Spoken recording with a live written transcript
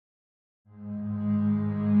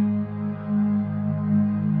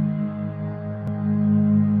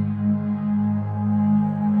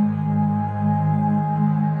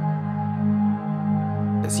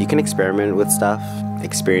is you can experiment with stuff,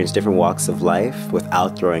 experience different walks of life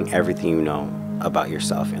without throwing everything you know about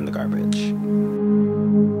yourself in the garbage.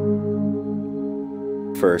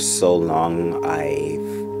 For so long,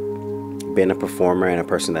 I've been a performer and a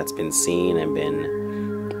person that's been seen and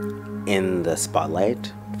been in the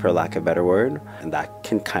spotlight, for lack of a better word, and that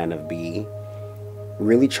can kind of be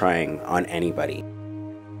really trying on anybody.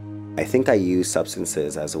 I think I use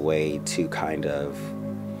substances as a way to kind of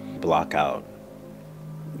block out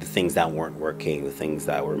the things that weren't working, the things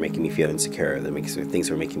that were making me feel insecure, the things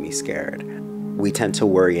that were making me scared. We tend to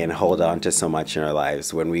worry and hold on to so much in our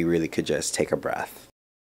lives when we really could just take a breath.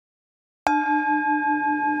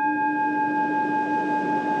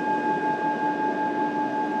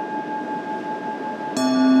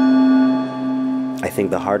 I think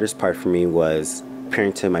the hardest part for me was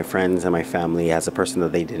appearing to my friends and my family as a person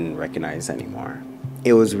that they didn't recognize anymore.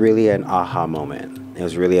 It was really an aha moment. It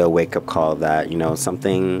was really a wake-up call that, you know,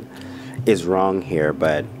 something is wrong here,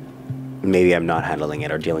 but maybe I'm not handling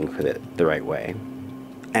it or dealing with it the right way.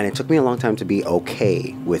 And it took me a long time to be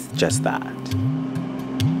okay with just that.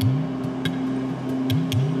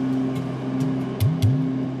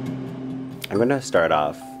 I'm going to start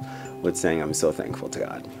off with saying I'm so thankful to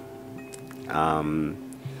God.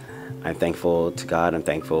 I'm thankful to God. I'm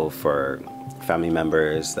thankful for family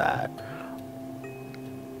members that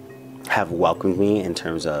have welcomed me in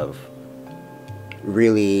terms of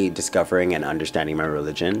really discovering and understanding my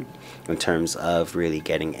religion, in terms of really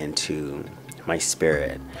getting into my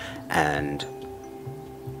spirit and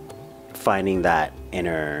finding that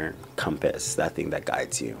inner compass, that thing that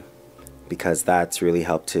guides you, because that's really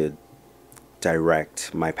helped to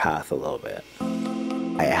direct my path a little bit.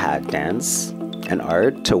 I had dance and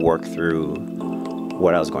art to work through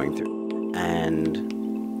what I was going through. And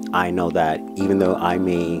I know that even though I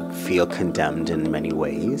may feel condemned in many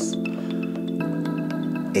ways,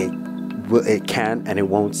 it can't and it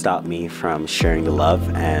won't stop me from sharing the love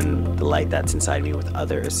and the light that's inside me with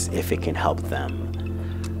others if it can help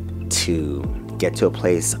them to get to a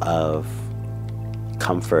place of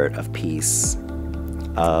comfort, of peace,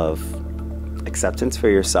 of acceptance for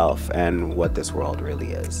yourself and what this world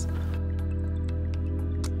really is.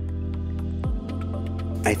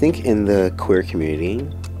 I think in the queer community,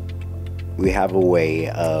 we have a way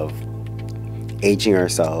of aging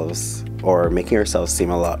ourselves or making ourselves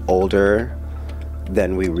seem a lot older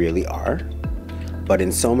than we really are. But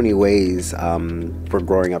in so many ways, we're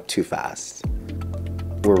growing up too fast.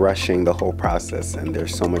 We're rushing the whole process, and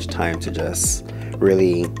there's so much time to just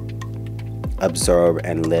really absorb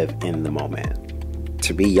and live in the moment.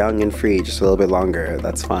 To be young and free just a little bit longer,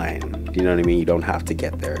 that's fine. You know what I mean? You don't have to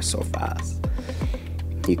get there so fast.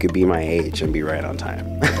 You could be my age and be right on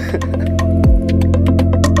time.